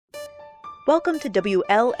Welcome to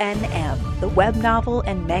WLNM, the web novel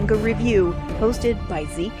and manga review, hosted by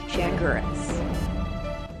Zeke Changuris.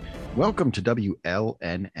 Welcome to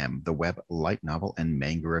WLNM, the web light novel and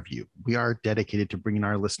manga review. We are dedicated to bringing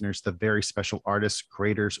our listeners the very special artists,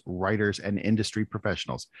 creators, writers, and industry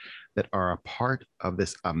professionals that are a part of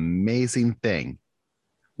this amazing thing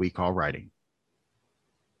we call writing.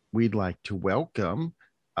 We'd like to welcome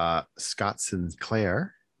Scott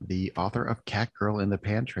Sinclair, the author of Cat Girl in the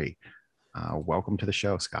Pantry. Welcome to the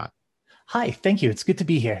show, Scott. Hi, thank you. It's good to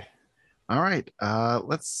be here. All right,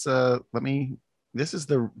 this is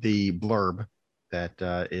the blurb that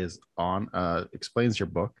is on explains your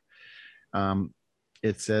book.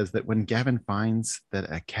 It says that when Gavin finds that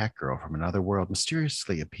a cat girl from another world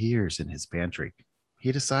mysteriously appears in his pantry,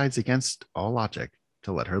 he decides against all logic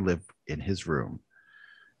to let her live in his room.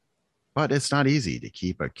 But it's not easy to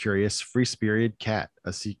keep a curious, free-spirited cat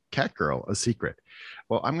girl a secret.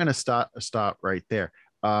 Well, I'm going to stop right there.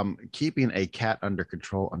 Keeping a cat under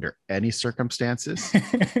control under any circumstances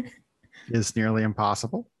is nearly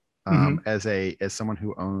impossible. As someone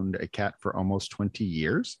who owned a cat for almost 20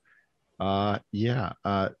 years, you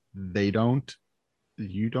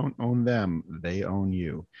don't own them, they own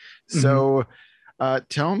you. So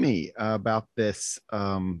tell me about this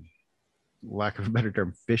lack of a better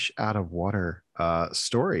term, fish out of water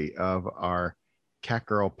story of our cat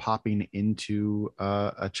girl popping into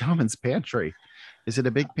a gentleman's pantry. Is it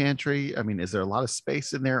a big pantry? I mean, is there a lot of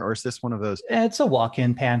space in there, or is this one of those? It's a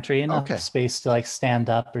walk-in pantry, enough space to like stand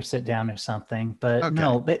up or sit down or something. But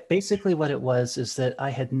no, basically what it was is that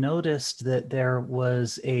I had noticed that there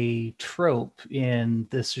was a trope in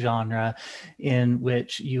this genre in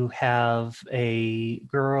which you have a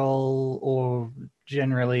girl, or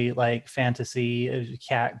generally like fantasy, a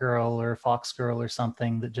cat girl or fox girl or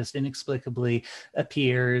something, that just inexplicably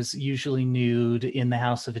appears, usually nude, in the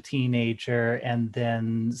house of a teenager, and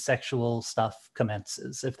then sexual stuff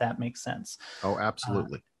commences, if that makes sense. Oh,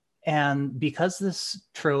 absolutely. And because this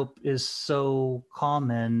trope is so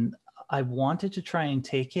common, I wanted to try and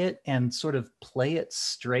take it and sort of play it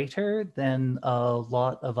straighter than a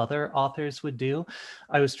lot of other authors would do.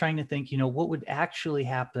 I was trying to think, what would actually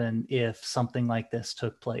happen if something like this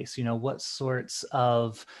took place? What sorts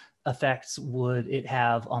of effects would it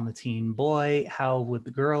have on the teen boy? How would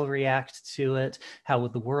the girl react to it? How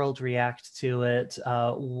would the world react to it?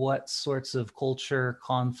 What sorts of culture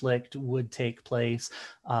conflict would take place?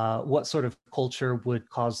 What sort of culture would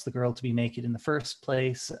cause the girl to be naked in the first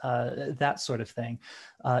place? That sort of thing.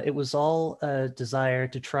 It was all a desire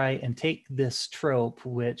to try and take this trope,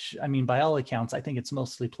 which, I mean, by all accounts, I think it's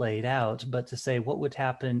mostly played out, but to say what would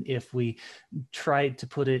happen if we tried to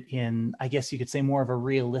put it in, I guess you could say, more of a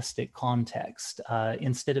realistic context,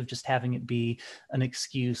 instead of just having it be an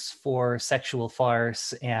excuse for sexual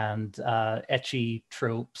farce and ecchi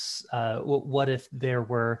tropes. What if there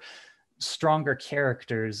were stronger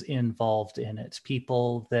characters involved in it,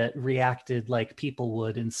 people that reacted like people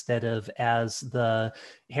would instead of as the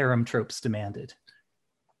harem tropes demanded?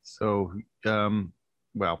 So,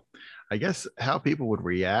 well, I guess how people would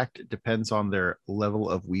react depends on their level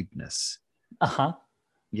of weebness.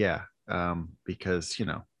 Yeah, because,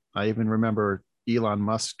 I even remember Elon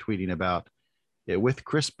Musk tweeting about it, with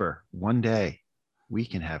CRISPR, one day we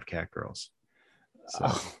can have cat girls.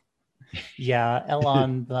 So. Yeah,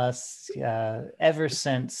 Elon Musk, ever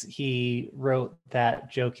since he wrote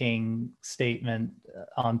that joking statement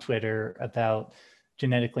on Twitter about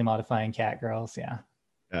genetically modifying cat girls, yeah.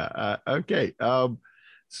 Okay.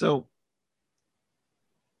 So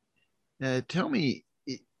tell me,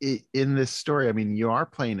 in this story, I mean, you are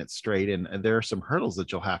playing it straight, and there are some hurdles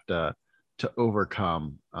that you'll have to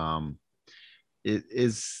overcome. Do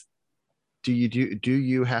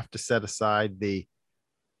you have to set aside the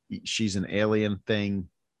she's an alien thing?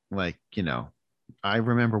 Like, I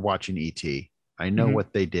remember watching E.T. I know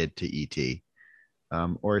what they did to E.T.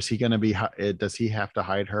 Or is he going to be, does he have to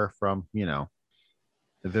hide her from, the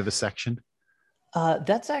vivisection?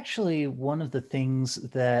 That's actually one of the things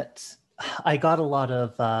that I got a lot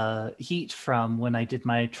of heat from when I did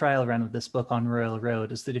my trial run of this book on Royal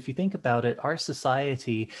Road, is that if you think about it, our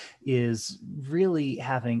society is really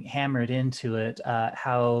having hammered into it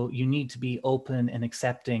how you need to be open and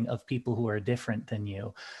accepting of people who are different than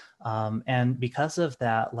you. And because of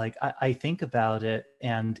that, like I think about it,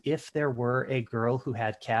 and if there were a girl who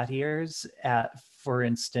had cat ears at, for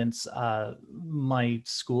instance, my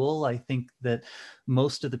school, I think that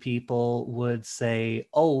most of the people would say,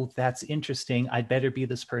 oh, that's interesting, I'd better be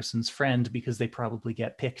this person's friend because they probably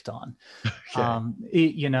get picked on.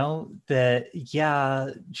 That,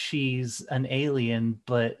 yeah, she's an alien,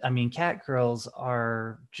 but I mean, cat girls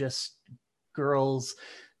are just girls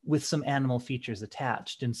with some animal features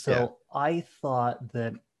attached. And so Yeah. I thought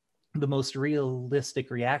that the most realistic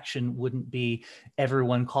reaction wouldn't be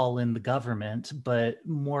everyone call in the government, but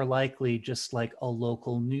more likely just like a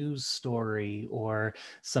local news story or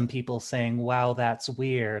some people saying, wow, that's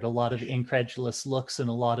weird. A lot of incredulous looks and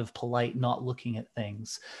a lot of polite not looking at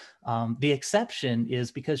things. The exception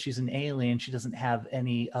is because she's an alien, she doesn't have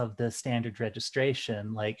any of the standard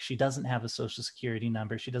registration. Like she doesn't have a social security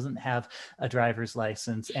number. She doesn't have a driver's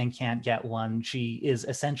license and can't get one. She is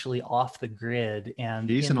essentially off the grid. And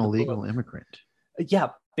She's an in the illegal book, immigrant. yeah,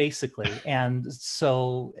 basically. And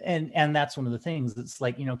so and that's one of the things that's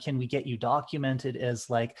like, you know, can we get you documented as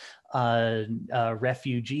like a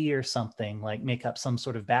refugee or something, like make up some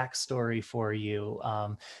sort of backstory for you.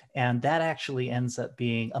 And that actually ends up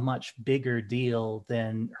being a much bigger deal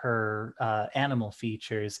than her animal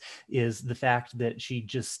features, is the fact that she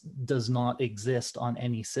just does not exist on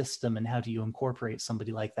any system. And how do you incorporate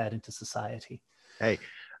somebody like that into society? Hey,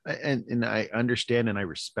 and I understand and I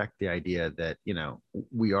respect the idea that, you know,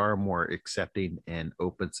 we are a more accepting and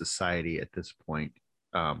open society at this point.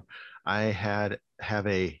 I have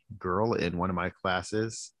a girl in one of my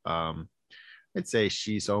classes. I'd say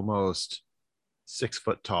she's almost 6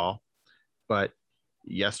 foot tall, but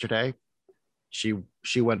yesterday she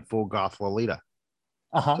went full goth Lolita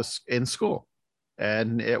just in school,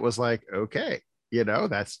 and it was like, okay, you know,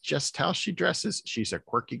 that's just how she dresses. She's a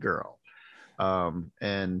quirky girl.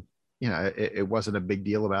 And you know, it wasn't a big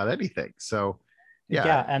deal about anything. So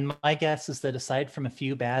Yeah, and my guess is that aside from a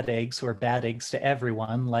few bad eggs who are bad eggs to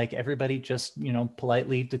everyone, like everybody just, you know,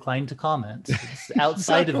 politely declined to comment. It's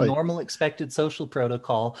outside of exactly. normal expected social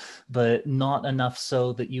protocol, but not enough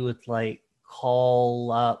so that you would like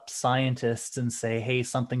call up scientists and say, hey,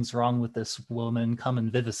 something's wrong with this woman, come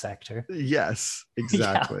and vivisect her. Yes, Yeah.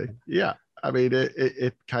 exactly. Yeah. I mean,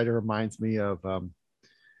 it kind of reminds me of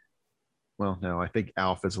well, no, I think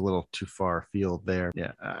Alf is a little too far afield there.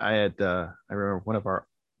 Yeah, I remember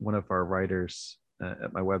one of our writers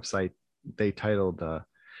at my website, they titled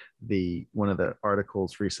the one of the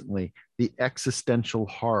articles recently, the existential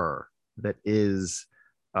horror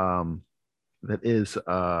um that is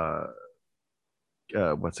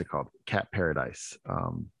what's it called, Cat Paradise.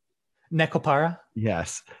 Nekopara?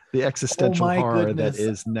 Yes, the Oh existential my horror that goodness.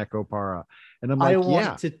 is Necopara. And I'm I like, want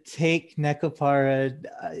yeah. to take Nekopara.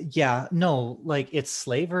 Yeah, no, like it's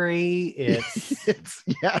slavery, it's It's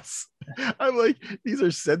yes. I'm like, these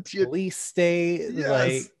are sentient. police state, Yes,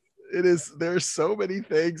 like it is. There's so many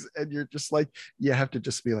things, and you're just like, you have to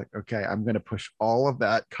just be like, okay, I'm going to push all of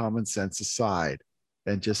that common sense aside,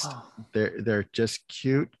 and just oh, they're just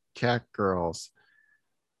cute cat girls.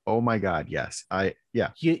 Oh my God, yes, yeah.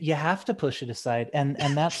 you have to push it aside, and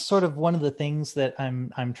that's sort of one of the things that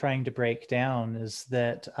I'm trying to break down, is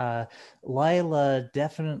that Lila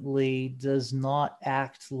definitely does not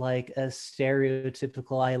act like a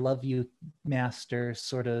stereotypical "I love you, master"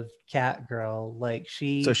 sort of cat girl. Like So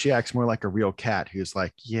she, she acts more like a real cat who's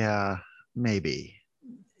like, yeah, maybe.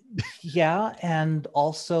 yeah, and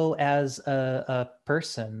also as a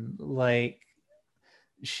person, like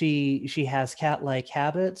she has cat-like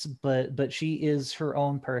habits, but she is her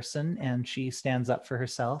own person and she stands up for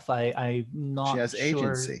herself. I'm She not has sure.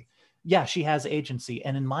 agency. Yeah, she has agency,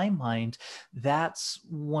 and in my mind that's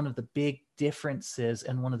one of the big differences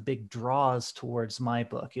and one of the big draws towards my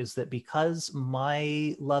book, is that because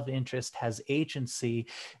my love interest has agency,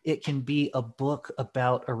 it can be a book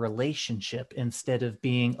about a relationship instead of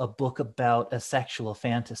being a book about a sexual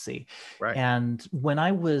fantasy. Right. And when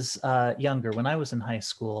I was younger, when I was in high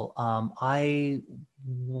school, I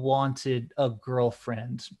wanted a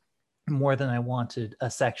girlfriend more than I wanted a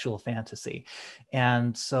sexual fantasy.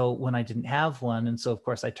 And so when I didn't have one, and so of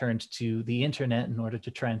course I turned to the internet in order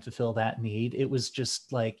to try and fulfill that need, it was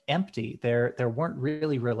just like empty. There weren't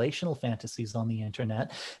really relational fantasies on the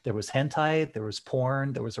internet. There was hentai, there was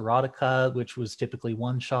porn, there was erotica, which was typically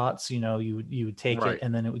one shots. You know, you would take it Right.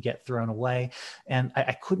 and then it would get thrown away. And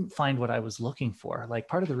I couldn't find what I was looking for. Like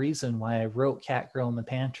part of the reason why I wrote Cat Girl in the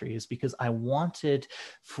Pantry is because I wanted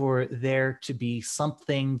for there to be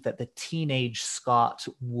something that the teenage Scott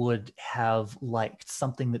would have liked,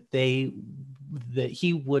 something that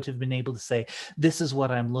he would have been able to say, this is what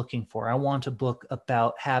I'm looking for. I want a book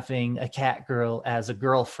about having a cat girl as a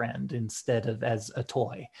girlfriend instead of as a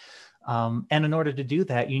toy. And in order to do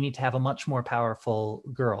that, you need to have a much more powerful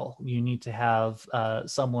girl. You need to have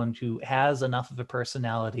someone who has enough of a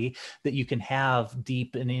personality that you can have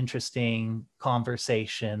deep and interesting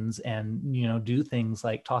conversations and, you know, do things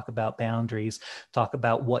like talk about boundaries, talk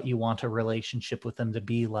about what you want a relationship with them to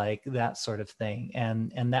be like, that sort of thing.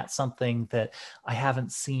 And that's something that I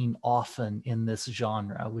haven't seen often in this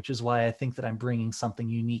genre, which is why I think that I'm bringing something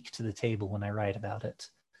unique to the table when I write about it.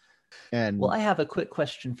 And Well, I have a quick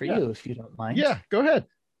question for you, if you don't mind. yeah, go ahead.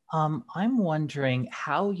 I'm wondering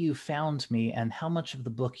how you found me and how much of the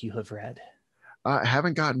book you have read. I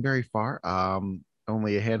haven't gotten very far.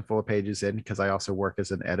 Only a handful of pages in because I also work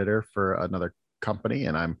as an editor for another company,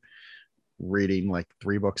 and I'm reading like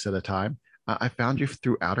 3 books at a time. I found you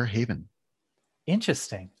through Outer Haven.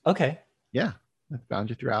 Interesting. Okay. Yeah, I found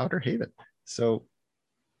you through Outer Haven. So,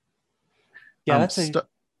 Yeah, that's a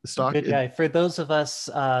stock. good guy. For those of us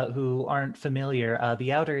who aren't familiar,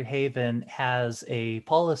 the Outer Haven has a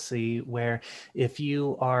policy where if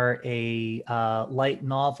you are a light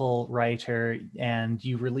novel writer and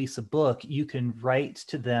you release a book, you can write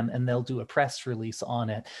to them and they'll do a press release on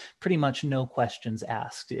it. Pretty much no questions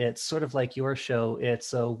asked. It's sort of like your show.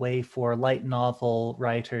 It's a way for light novel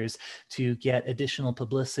writers to get additional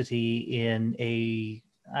publicity in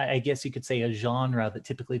I guess you could say a genre that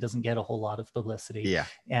typically doesn't get a whole lot of publicity. Yeah,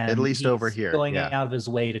 at And least over he's here. going Yeah, out of his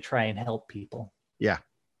way to try and help people. yeah,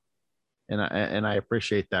 and I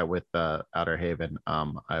appreciate that with Outer Haven.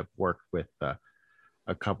 I've worked with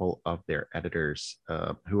a couple of their editors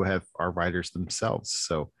who are writers themselves.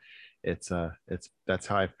 So it's that's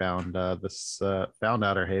how I found found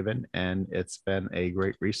Outer Haven, and it's been a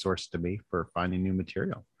great resource to me for finding new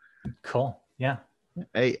material. Cool. Yeah.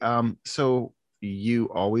 Hey, so you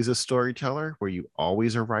always a storyteller? Were you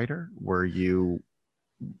always a writer?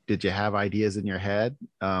 Did you have ideas in your head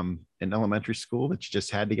in elementary school that you just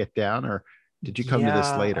had to get down, or did you come to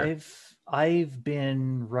this later? I've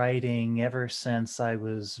been writing ever since I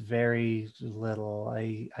was very little.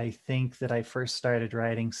 I think that I first started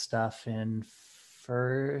writing stuff in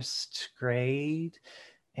first grade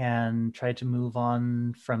and tried to move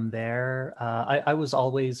on from there. I was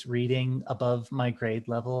always reading above my grade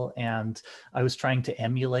level, and I was trying to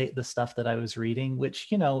emulate the stuff that I was reading, which,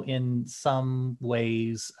 you know, in some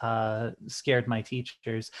ways scared my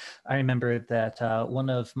teachers. I remember that one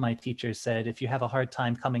of my teachers said, if you have a hard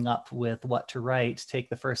time coming up with what to write, take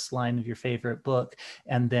the first line of your favorite book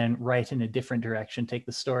and then write in a different direction, take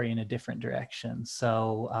the story in a different direction.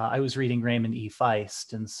 So I was reading Raymond E.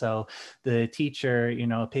 Feist. And so the teacher, you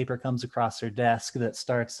know, a paper comes across her desk that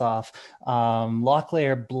starts off,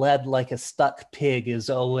 Locklear bled like a stuck pig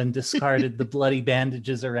as Owen discarded the bloody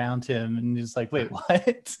bandages around him. And he's like, wait,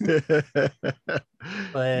 what?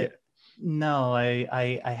 But Yeah. no,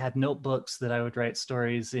 I had notebooks that I would write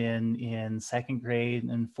stories in second grade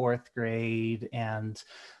and fourth grade. And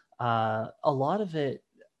a lot of it,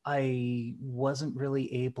 I wasn't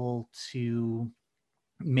really able to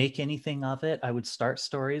make anything of it. I would start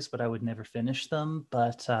stories, but I would never finish them.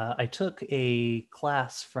 But I took a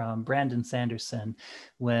class from Brandon Sanderson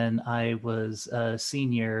when I was a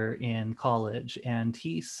senior in college, and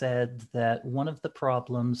he said that one of the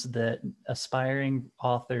problems that aspiring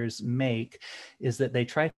authors make is that they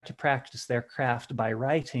try to practice their craft by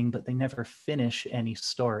writing, but they never finish any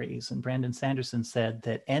stories. And Brandon Sanderson said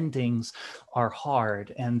that endings are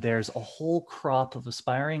hard, and there's a whole crop of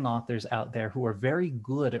aspiring authors out there who are very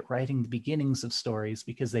good at writing the beginnings of stories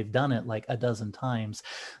because they've done it like a dozen times,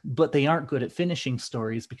 but they aren't good at finishing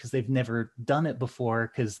stories because they've never done it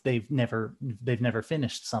before, because they've never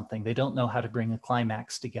finished something. They don't know how to bring a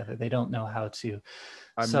climax together. They don't know how to.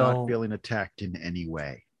 I'm not feeling attacked in any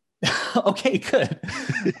way. Okay, good.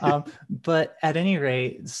 But at any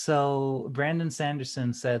rate, so Brandon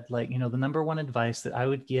Sanderson said, like, you know, the number one advice that I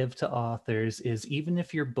would give to authors is, even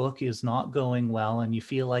if your book is not going well and you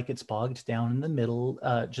feel like it's bogged down in the middle,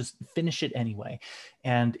 just finish it anyway.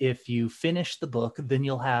 And if you finish the book, then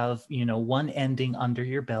you'll have, you know, one ending under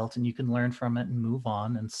your belt and you can learn from it and move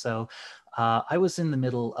on. And so I was in the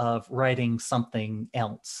middle of writing something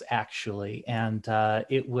else, actually, and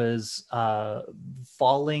it was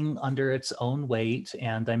falling under its own weight.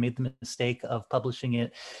 And I made the mistake of publishing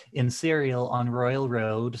it in serial on Royal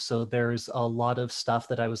Road. So there's a lot of stuff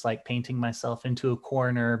that I was like painting myself into a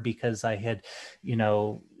corner because I had, you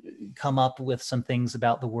know, come up with some things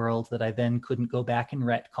about the world that I then couldn't go back and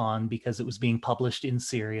retcon because it was being published in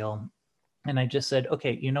serial. And I just said,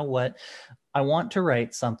 okay, you know what? I want to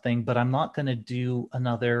write something, but I'm not going to do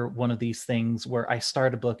another one of these things where I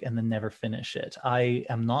start a book and then never finish it. I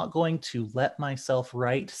am not going to let myself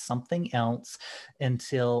write something else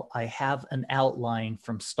until I have an outline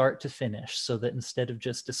from start to finish, so that instead of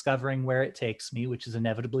just discovering where it takes me, which is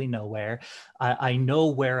inevitably nowhere, I know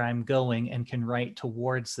where I'm going and can write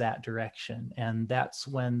towards that direction. And that's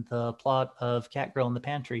when the plot of Catgirl in the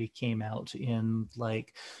Pantry came out, in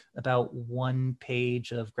like about one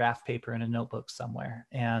page of graph paper in a notebook somewhere.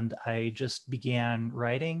 And I just began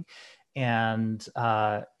writing. And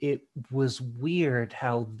it was weird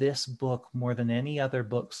how this book, more than any other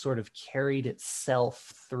book, sort of carried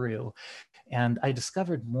itself through. And I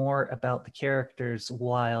discovered more about the characters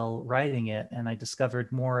while writing it, and I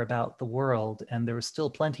discovered more about the world, and there was still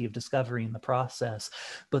plenty of discovery in the process.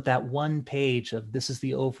 But that one page of this is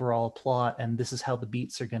the overall plot and this is how the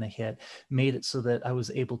beats are going to hit made it so that I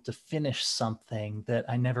was able to finish something that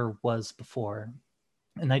I never was before.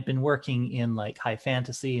 And I'd been working in like high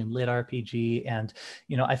fantasy and lit RPG, and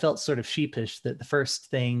I felt sort of sheepish that the first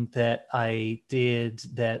thing that I did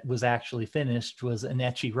that was actually finished was an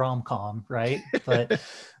ecchi rom-com, right? But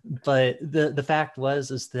the fact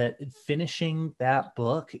is that finishing that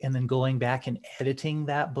book and then going back and editing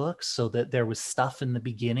that book so that there was stuff in the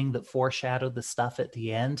beginning that foreshadowed the stuff at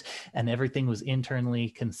the end, and everything was internally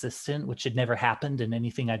consistent, which had never happened in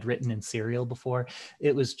anything I'd written in serial before.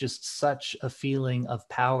 It was just such a feeling of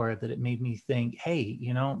power that it made me think, hey,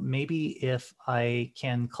 maybe if I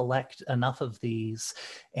can collect enough of these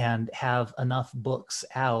and have enough books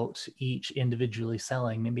out, each individually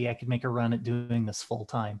selling, maybe I could make a run at doing this full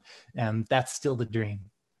time. And that's still the dream.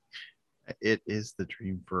 It is the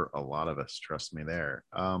dream for a lot of us, trust me there.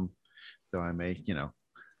 So I may,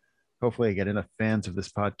 hopefully I get enough fans of this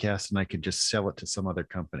podcast and I can just sell it to some other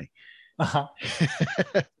company. Uh-huh.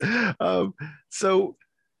 So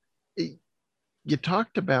you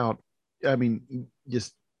talked about, I mean,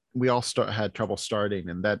 just we all had trouble starting,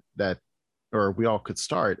 and that or we all could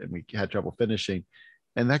start and we had trouble finishing.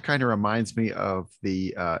 And that kind of reminds me of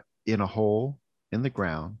the in a hole in the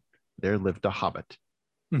ground there lived a hobbit,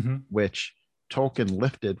 mm-hmm. which Tolkien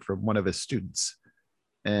lifted from one of his students.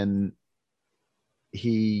 And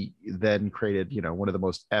he then created, one of the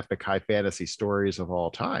most epic high fantasy stories of all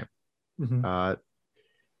time. Mm-hmm.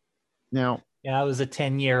 Now, yeah, it was a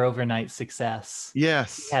 10-year overnight success.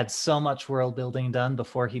 Yes. He had so much world building done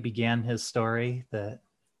before he began his story that...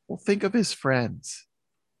 Well, think of his friends.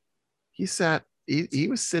 He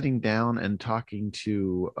was sitting down and talking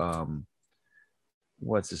to,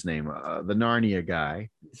 what's his name? The Narnia guy.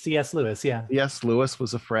 C.S. Lewis, yeah. C.S. Lewis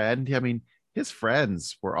was a friend. I mean, his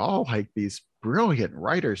friends were all like these brilliant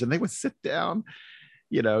writers, and they would sit down,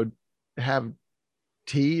 have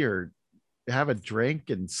tea or have a drink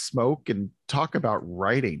and smoke and talk about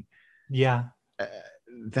writing. Yeah.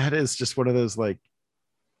 That is just one of those, like,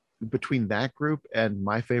 between that group and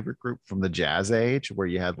my favorite group from the Jazz Age, where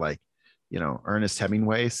you had like, Ernest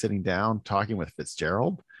Hemingway sitting down talking with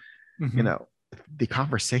Fitzgerald, mm-hmm. The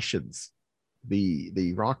conversations,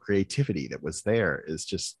 the raw creativity that was there is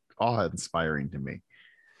just awe-inspiring to me.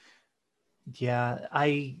 Yeah,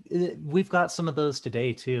 we've got some of those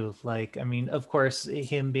today too. Like, I mean, of course,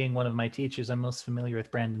 him being one of my teachers, I'm most familiar with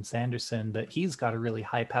Brandon Sanderson, but he's got a really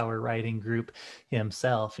high power writing group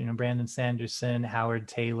himself. Brandon Sanderson, Howard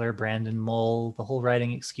Taylor, Brandon Mull, the whole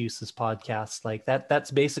Writing Excuses podcast, like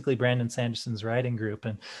that's basically Brandon Sanderson's writing group.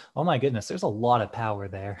 And oh my goodness, there's a lot of power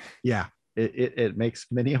there. Yeah, it makes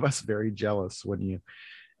many of us very jealous when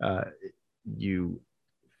you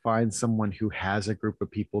find someone who has a group of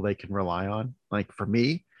people they can rely on. Like for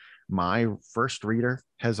me, my first reader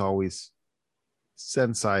has always,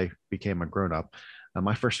 since I became a grown-up,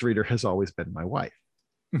 my first reader has always been my wife.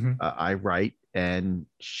 Mm-hmm. I write and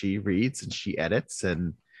she reads and she edits,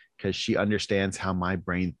 and because she understands how my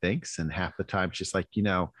brain thinks, and half the time she's like,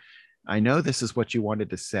 I know this is what you wanted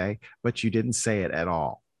to say, but you didn't say it at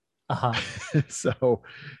all. Uh-huh. So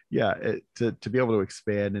yeah, to be able to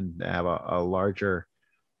expand and have a larger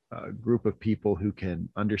group of people who can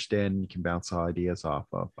understand and can bounce ideas off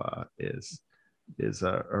of is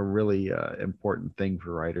a really important thing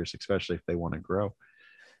for writers, especially if they want to grow.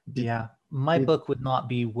 My book would not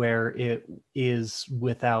be where it is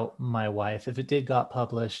without my wife. If it did got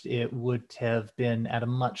published, it would have been at a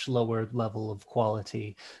much lower level of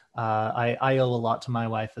quality. I owe a lot to my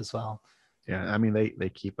wife as well. Yeah, I mean, they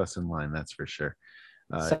keep us in line, that's for sure.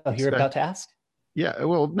 So you're about to ask? Yeah,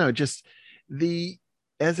 well, no, just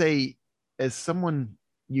as someone,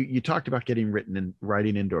 you talked about getting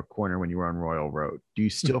writing into a corner when you were on Royal Road. Do you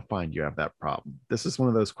still find you have that problem? This is one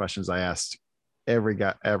of those questions I asked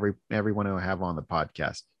everyone who I have on the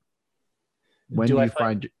podcast. When Do do I you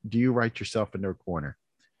find do you write yourself into a corner?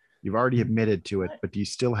 You've already admitted to it, but do you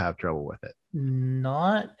still have trouble with it?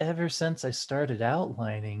 not ever since I started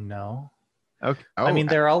outlining, no. Okay. I Oh, mean,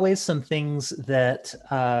 there are always some things that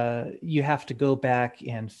you have to go back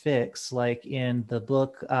and fix. Like in the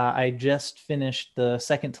book, I just finished the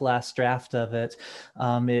second to last draft of it.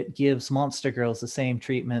 It gives monster girls the same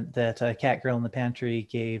treatment that Cat Girl in the Pantry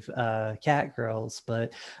gave cat girls,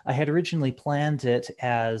 but I had originally planned it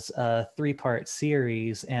as a 3-part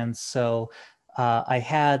series, and so I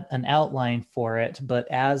had an outline for it. But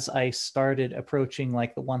as I started approaching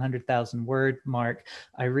like the 100,000 word mark,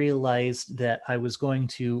 I realized that I was going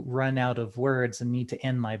to run out of words and need to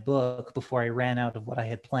end my book before I ran out of what I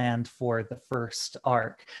had planned for the first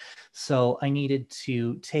arc. So I needed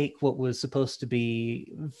to take what was supposed to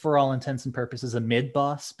be, for all intents and purposes, a mid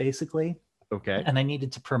boss, basically. okay. And I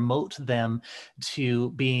needed to promote them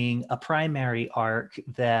to being a primary arc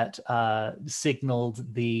that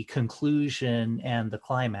signaled the conclusion and the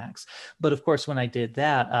climax. But of course, when I did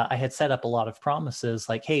that, I had set up a lot of promises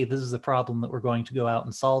like, hey, this is the problem that we're going to go out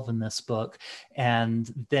and solve in this book.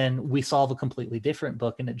 And then we solve a completely different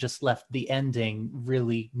book, and it just left the ending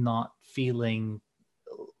really not feeling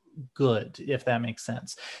good, if that makes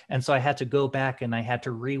sense. And so I had to go back and I had to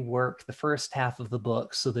rework the first half of the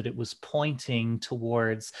book so that it was pointing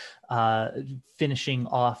towards finishing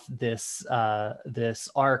off this this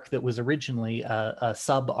arc that was originally a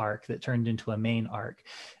sub arc that turned into a main arc.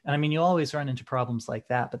 And I mean, you always run into problems like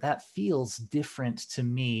that, but that feels different to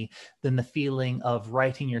me than the feeling of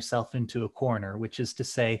writing yourself into a corner, which is to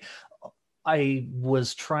say, I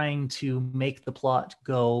was trying to make the plot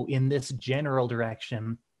go in this general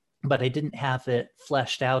direction, but I didn't have it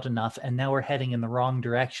fleshed out enough. And now we're heading in the wrong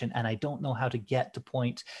direction. And I don't know how to get to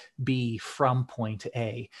point B from point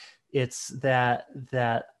A. It's that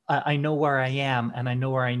I know where I am and I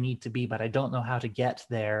know where I need to be, but I don't know how to get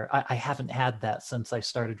there. I haven't had that since I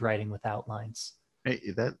started writing with outlines. Hey,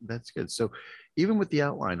 that's good. So, even with the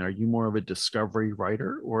outline, are you more of a discovery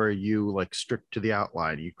writer, or are you like strict to the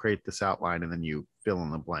outline? You create this outline and then you fill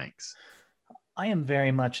in the blanks. I am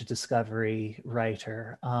very much a discovery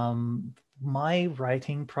writer. My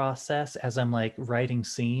writing process as I'm like writing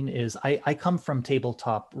scene is I come from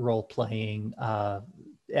tabletop role playing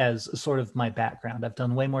as sort of my background. I've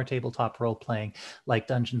done way more tabletop role playing like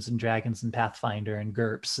Dungeons and Dragons and Pathfinder and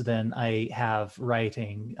GURPS than I have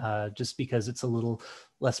writing, just because it's a little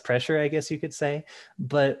less pressure, I guess you could say.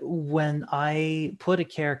 But when I put a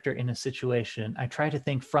character in a situation, I try to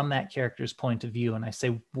think from that character's point of view and I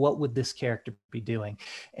say, what would this character be doing?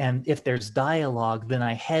 And if there's dialogue, then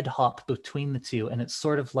I head hop between the two. And it's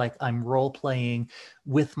sort of like I'm role playing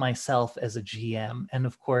with myself as a GM. And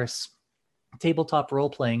of course, tabletop role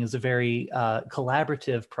playing is a very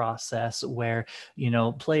collaborative process where, you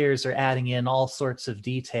know, players are adding in all sorts of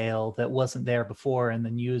detail that wasn't there before, and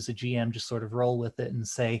then you as a GM just sort of roll with it and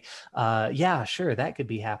say, yeah, sure, that could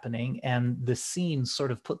be happening. And the scenes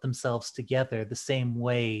sort of put themselves together the same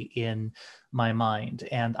way in my mind,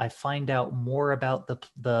 and I find out more about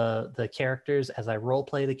the characters as I role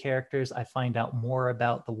play the characters. I find out more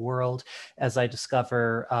about the world as I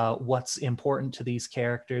discover what's important to these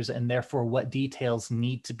characters, and therefore what details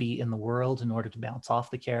need to be in the world in order to bounce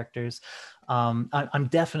off the characters. I'm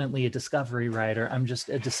definitely a discovery writer. I'm just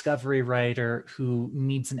a discovery writer who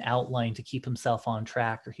needs an outline to keep himself on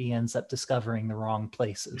track, or he ends up discovering the wrong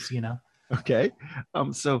places, you know? Okay.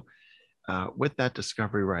 So, with that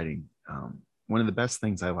discovery writing, one of the best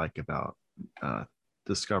things I like about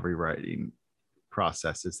discovery writing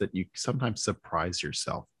process is that you sometimes surprise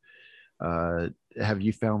yourself. Have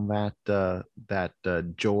you found that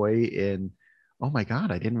joy in, oh my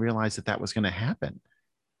God, I didn't realize that was going to happen,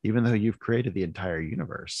 even though you've created the entire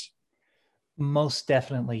universe? Most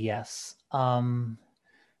definitely, yes.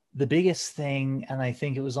 The biggest thing, and I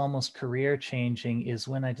think it was almost career changing, is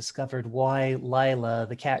when I discovered why Lila,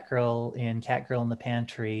 the cat girl in Cat Girl in the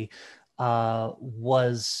Pantry,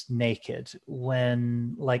 was naked.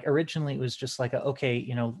 When, like, originally it was just like, okay,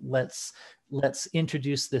 you know, let's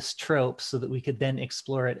introduce this trope so that we could then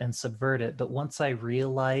explore it and subvert it. But once I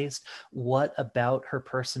realized what about her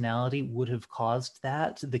personality would have caused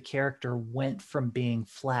that, the character went from being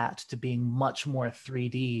flat to being much more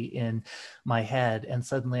 3D in my head. And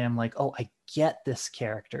suddenly I'm like, oh, I get this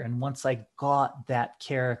character. And once I got that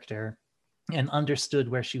character and understood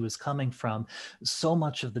where she was coming from, so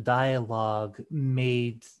much of the dialogue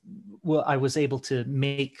made, well, I was able to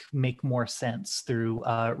make more sense through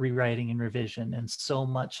rewriting and revision. And so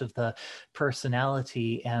much of the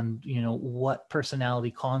personality and, you know, what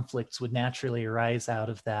personality conflicts would naturally arise out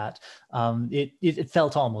of that, it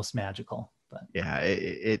felt almost magical. But Yeah,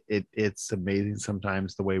 it's amazing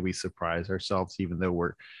sometimes the way we surprise ourselves, even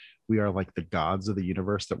though we are like the gods of the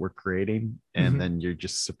universe that we're creating, and Mhm. then you're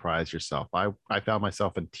just surprised yourself. I found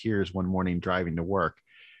myself in tears one morning driving to work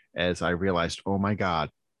as I realized, oh my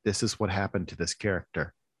God, this is what happened to this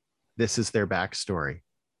character. This is their backstory.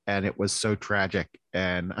 And it was so tragic.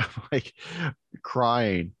 And I'm like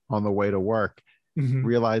crying on the way to work, Mhm.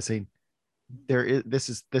 realizing this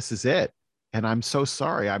is it. And I'm so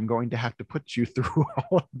sorry. I'm going to have to put you through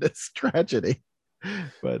all of this tragedy.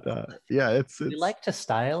 But yeah, We it's like to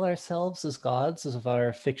style ourselves as gods of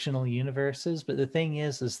our fictional universes, but the thing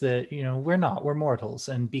is that, you know, we're not, we're mortals.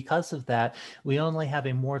 And because of that, we only have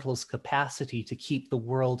a mortal's capacity to keep the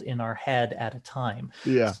world in our head at a time.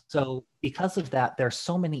 yeah. So because of that, there are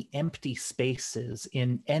so many empty spaces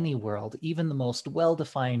in any world, even the most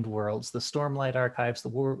well-defined worlds, the Stormlight Archives, the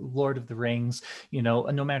Lord of the Rings, you know,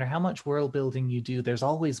 no matter how much world building you do, there's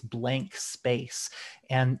always blank space.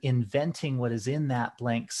 And inventing what is in that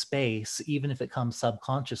blank space, even if it comes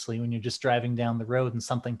subconsciously when you're just driving down the road and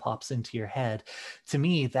something pops into your head, to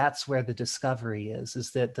me, that's where the discovery is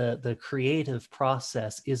that the creative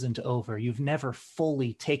process isn't over. You've never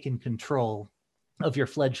fully taken control of your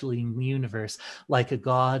fledgling universe like a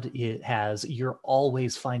god it has. You're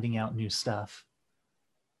always finding out new stuff.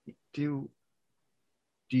 Do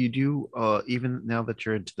you do even now that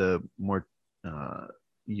you're into the more uh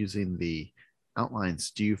using the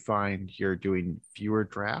outlines, do you find you're doing fewer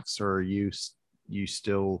drafts, or you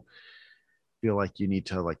still feel like you need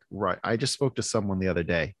to like write? I just spoke to someone the other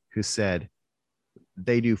day who said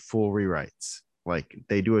they do full rewrites. Like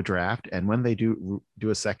they do a draft, and when they do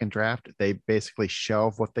a second draft, they basically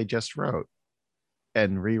shelve what they just wrote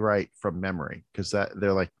and rewrite from memory, because that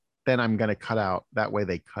they're like, then I'm going to cut out that way.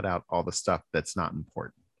 They cut out all the stuff that's not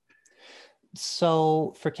important.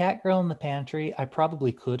 So for Catgirl in the Pantry, I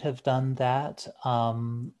probably could have done that.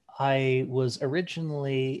 I was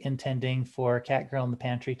originally intending for Catgirl in the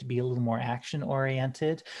Pantry to be a little more action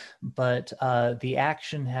oriented, but the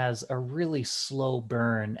action has a really slow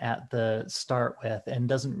burn at the start with and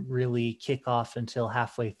doesn't really kick off until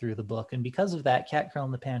halfway through the book. And because of that, Catgirl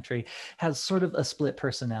in the Pantry has sort of a split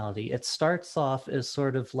personality. It starts off as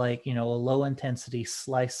sort of like, you know, a low intensity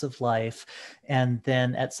slice of life. And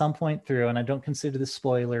then at some point through, and I don't consider this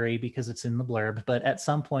spoilery because it's in the blurb, but at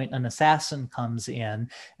some point an assassin comes in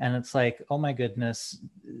and it's like, oh my goodness,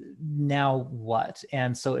 now what?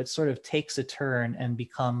 And so it sort of takes a turn and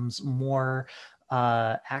becomes more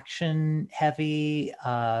action heavy,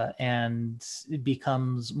 and it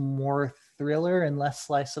becomes more thriller and less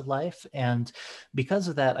slice of life. And because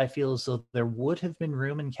of that, I feel as though there would have been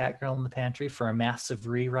room in Catgirl in the Pantry for a massive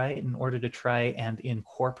rewrite in order to try and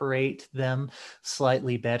incorporate them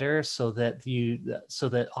slightly better, so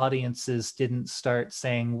that audiences didn't start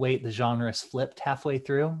saying, wait, the genre's flipped halfway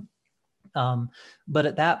through. But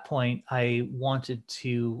at that point, I wanted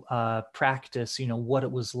to practice, you know, what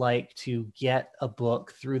it was like to get a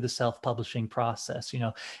book through the self-publishing process, you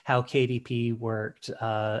know, how KDP worked,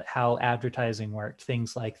 how advertising worked,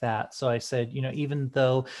 things like that. So I said, you know, even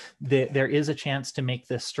though there is a chance to make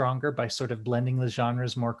this stronger by sort of blending the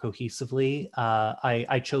genres more cohesively,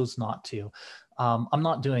 I chose not to. I'm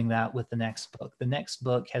not doing that with the next book. The next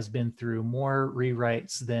book has been through more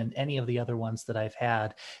rewrites than any of the other ones that I've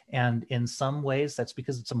had. And in some ways, that's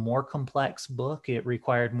because it's a more complex book. It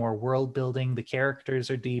required more world building. The characters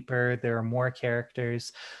are deeper. There are more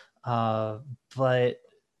characters. But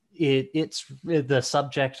it's the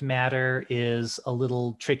subject matter is a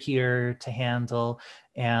little trickier to handle,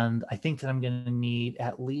 and I think that I'm going to need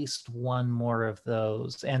at least one more of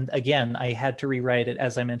those. And again, I had to rewrite it,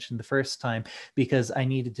 as I mentioned the first time, because I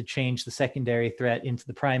needed to change the secondary threat into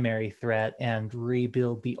the primary threat and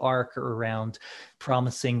rebuild the arc around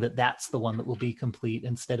promising that that's the one that will be complete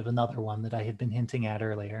instead of another one that I had been hinting at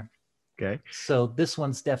earlier. Okay. So this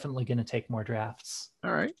one's definitely going to take more drafts.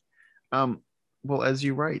 All right. Um, well, as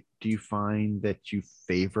you write, do you find that you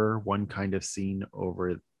favor one kind of scene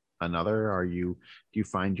over another? Do you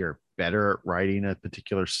find you're better at writing a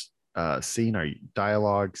particular scene? Are you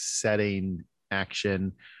dialogue, setting,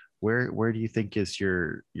 action? Where do you think is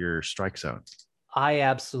your strike zone? I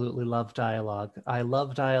absolutely love dialogue. I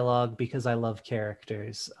love dialogue because I love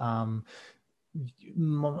characters.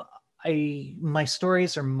 My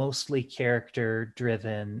stories are mostly character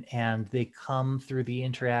driven, and they come through the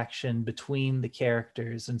interaction between the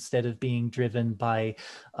characters instead of being driven by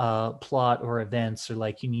plot or events, or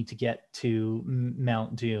like you need to get to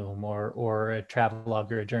Mount Doom or a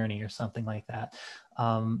travelogue or a journey or something like that.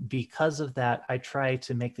 Because of that, I try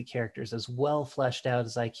to make the characters as well fleshed out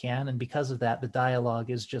as I can, and because of that, the dialogue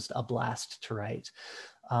is just a blast to write.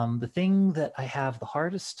 The thing that I have the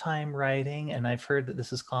hardest time writing, and I've heard that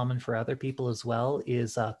this is common for other people as well,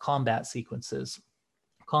 is combat sequences.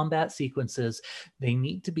 Combat sequences, they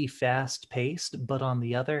need to be fast paced, but on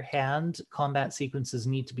the other hand, combat sequences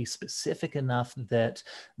need to be specific enough that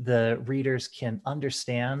the readers can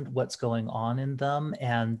understand what's going on in them,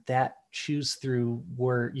 and that chews through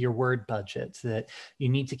your word budget, that you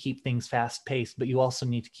need to keep things fast paced, but you also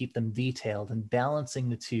need to keep them detailed, and balancing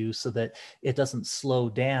the two so that it doesn't slow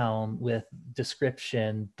down with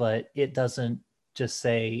description, but it doesn't just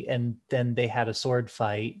say, and then they had a sword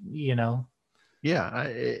fight, you know? Yeah,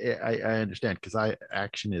 I understand, because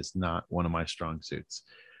action is not one of my strong suits.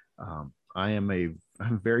 I'm a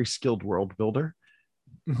very skilled world builder.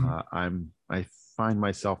 Mhm. I find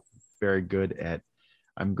myself very good at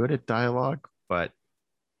I'm good at dialogue, but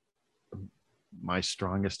my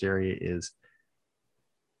strongest area is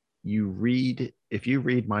if you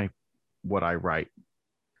read my what I write,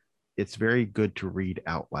 it's very good to read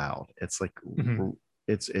out loud. It's like Mhm.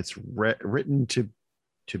 written to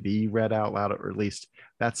be read out loud, or at least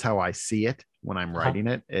that's how I see it when I'm Uh-huh. writing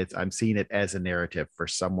it. I'm seeing it as a narrative for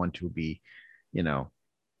someone to be, you know,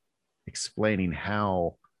 explaining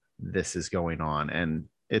how this is going on. And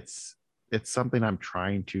it's something I'm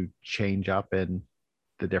trying to change up in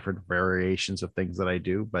the different variations of things that I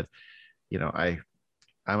do. But I'm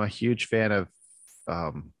a huge fan of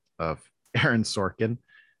Aaron Sorkin,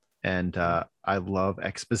 and I love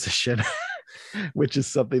exposition, which is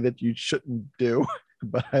something that you shouldn't do,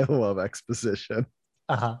 but I love exposition.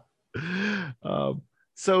 Uh-huh. Um,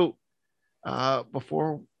 so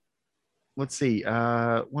before, let's see,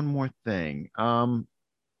 one more thing.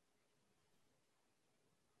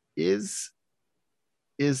 Is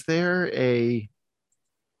is there a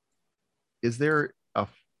is there a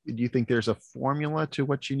do you think there's a formula to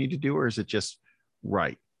what you need to do, or is it just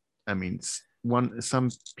right? I mean,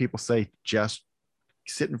 some people say just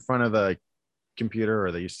sit in front of a computer,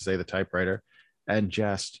 or they used to say the typewriter, and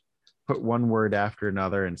just put one word after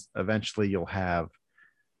another, and eventually you'll have,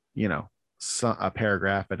 you know, a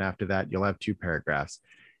paragraph, and after that you'll have two paragraphs.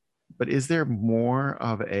 But is there more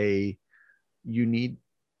of a you need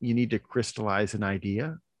you need to crystallize an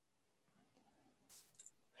idea?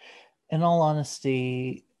 In all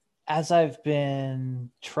honesty, as I've been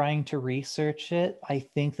trying to research it, I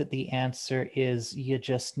think that the answer is you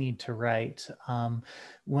just need to write.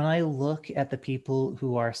 When I look at the people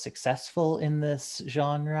who are successful in this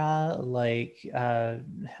genre, like, I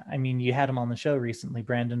mean, you had him on the show recently,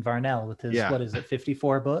 Brandon Varnell, with his, Yeah, what is it,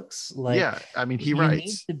 54 books? Like, yeah, I mean, he you need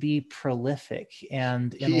writes. to be prolific.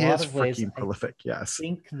 And in a He lot is of ways, freaking I prolific. Yes.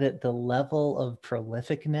 think that the level of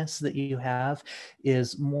prolificness that you have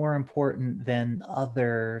is more important than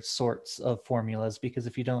other sorts of formulas, because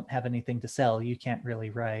if you don't have anything to sell, you can't really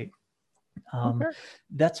write. um, Okay.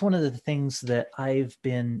 that's one of the things that I've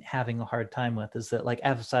been having a hard time with, is that, like,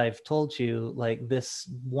 as I've told you, like, this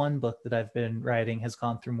one book that I've been writing has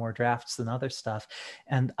gone through more drafts than other stuff.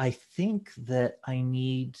 And I think that I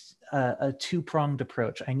need a two-pronged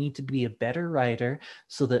approach. I need to be a better writer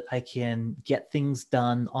so that I can get things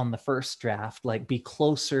done on the first draft, like be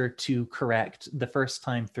closer to correct the first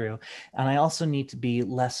time through. And I also need to be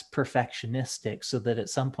less perfectionistic so that at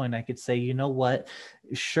some point I could say, you know what,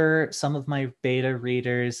 sure, some of my beta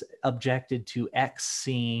readers objected to X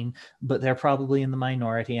scene, but they're probably in the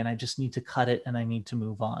minority, and I just need to cut it and I need to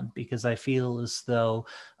move on, because I feel as though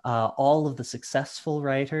all of the successful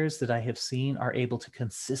writers that I have seen are able to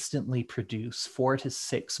consistently produce 4 to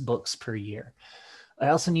 6 books per year. I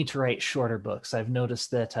also need to write shorter books. I've noticed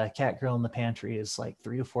that Cat Girl in the Pantry is like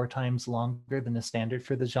 3 or 4 times longer than the standard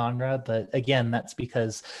for the genre. But again, that's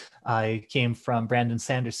because I came from Brandon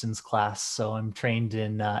Sanderson's class, so I'm trained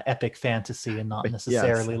in epic fantasy and not Yes.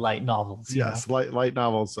 necessarily light novels, you know? Yes. Light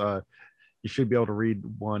novels. You should be able to read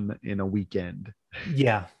one in a weekend,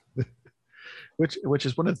 Yeah. which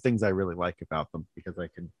is one of the things I really like about them, because I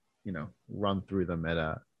can, run through them at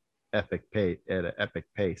an epic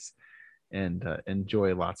pace, and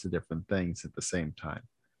enjoy lots of different things at the same time.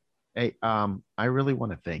 Hey, I really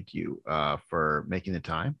want to thank you for making the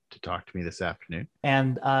time to talk to me this afternoon.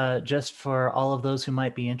 And just for all of those who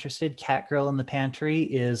might be interested, Cat Girl in the Pantry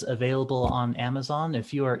is available on Amazon.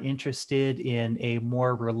 If you are interested in a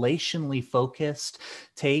more relationally focused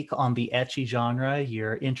take on the ecchi genre,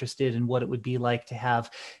 you're interested in what it would be like to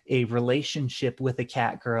have a relationship with a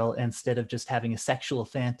cat girl instead of just having a sexual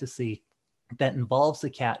fantasy that involves the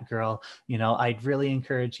cat girl, I'd really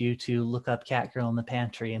encourage you to look up Cat Girl in the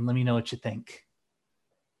Pantry and let me know what you think.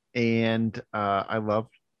 And I love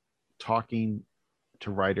talking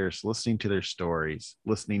to writers, listening to their stories,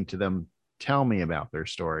 listening to them tell me about their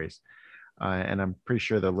stories. And I'm pretty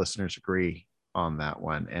sure the listeners agree on that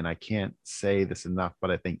one. And I can't say this enough, but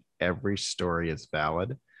I think every story is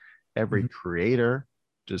valid. Every creator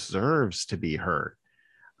deserves to be heard.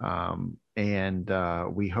 And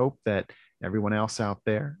we hope that everyone else out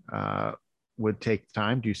there would take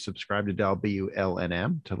time to subscribe to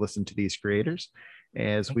WLNM to listen to these creators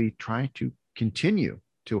as we try to continue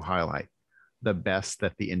to highlight the best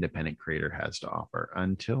that the independent creator has to offer.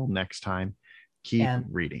 Until next time, keep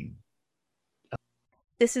reading.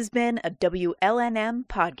 This has been a WLNM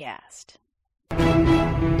podcast.